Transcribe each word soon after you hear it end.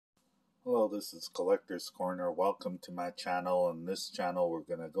Hello, this is Collector's Corner. Welcome to my channel. On this channel, we're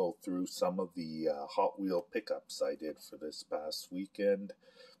going to go through some of the Hot Wheel pickups I did for this past weekend.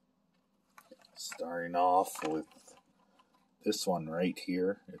 Starting off with this one right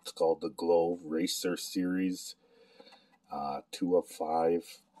here. It's called the Glow Racer Series 2 of 5.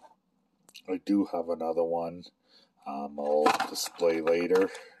 I do have another one I'll display later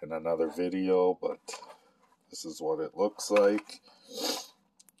in another video, but this is what it looks like.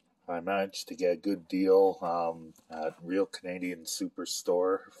 I managed to get a good deal at Real Canadian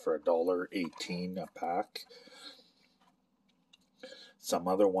Superstore for $1.18 a pack. Some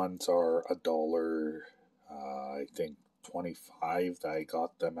other ones are $1, I think 25 that I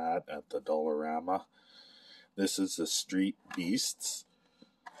got them at the Dollarama. This is the Street Beasts.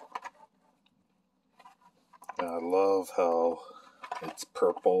 I love how it's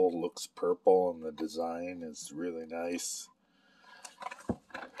purple, looks purple, and the design is really nice.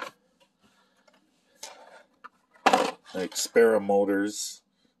 Experimotors,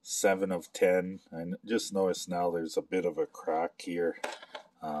 7 of 10. I just noticed now there's a bit of a crack here,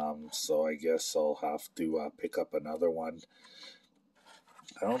 so I guess I'll have to pick up another one.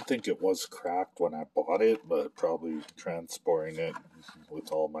 I don't think it was cracked when I bought it, but probably transporting it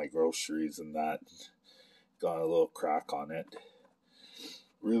with all my groceries and that got a little crack on it.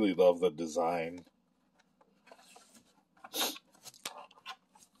 Really love the design.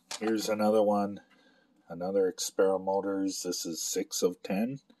 Here's another one. Another Experimotors. This is 6 of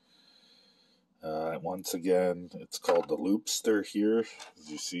 10. Once again, it's called the Loopster here. As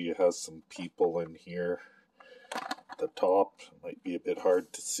you see, it has some people in here. At the top, it might be a bit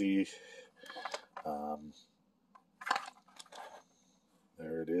hard to see.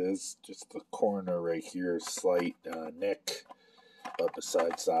 There it is. Just the corner right here, slight nick. But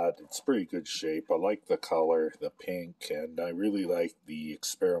besides that, it's pretty good shape. I like the color, the pink, and I really like the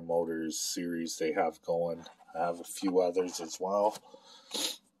Experimotors series they have going. I have a few others as well.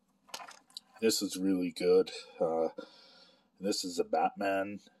 This is really good. This is a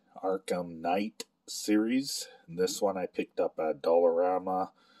Batman Arkham Knight series. And this one I picked up at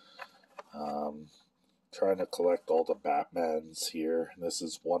Dollarama. Trying to collect all the Batmans here. This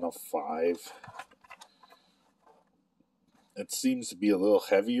is 1 of 5. It seems to be a little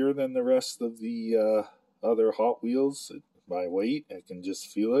heavier than the rest of the other Hot Wheels by weight. I can just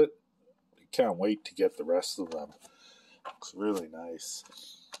feel it. I can't wait to get the rest of them. Looks really nice.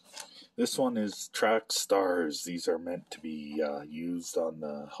 This one is Track Stars. These are meant to be used on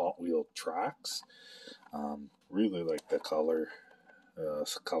the Hot Wheel tracks. Really like the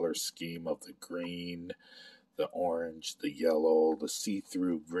color scheme of the green, the orange, the yellow, the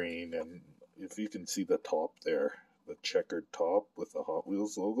see-through green, and if you can see the top there, the checkered top with the Hot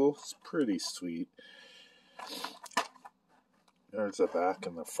Wheels logo. It's pretty sweet. There's the back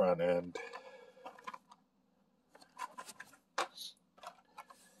and the front end.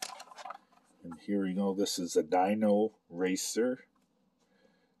 And here we go. This is a Dino Racer.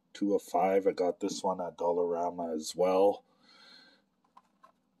 2 of 5. I got this one at Dollarama as well.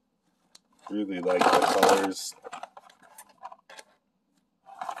 Really like the colors.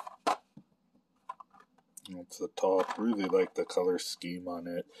 That's the top. Really like the color scheme on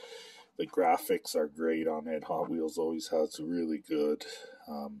it. The graphics are great on it. Hot Wheels always has really good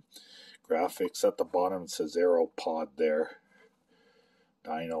graphics. At the bottom it says Aeropod there.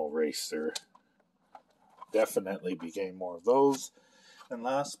 Dino Racer. Definitely be getting more of those. And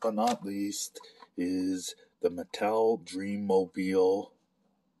last but not least is the Mattel Dreammobile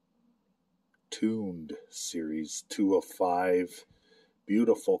Tuned series, 2 of 5.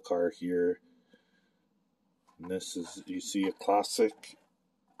 Beautiful car here. And this is, you see, a classic.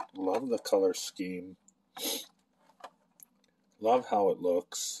 Love the color scheme. Love how it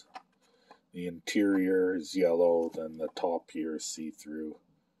looks. The interior is yellow, then the top here is see-through.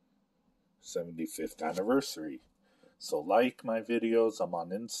 75th anniversary. So like my videos. I'm on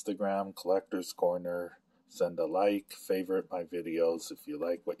Instagram, Collector's Corner. Send a like, favorite my videos. If you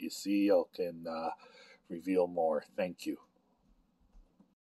like what you see, I can reveal more. Thank you.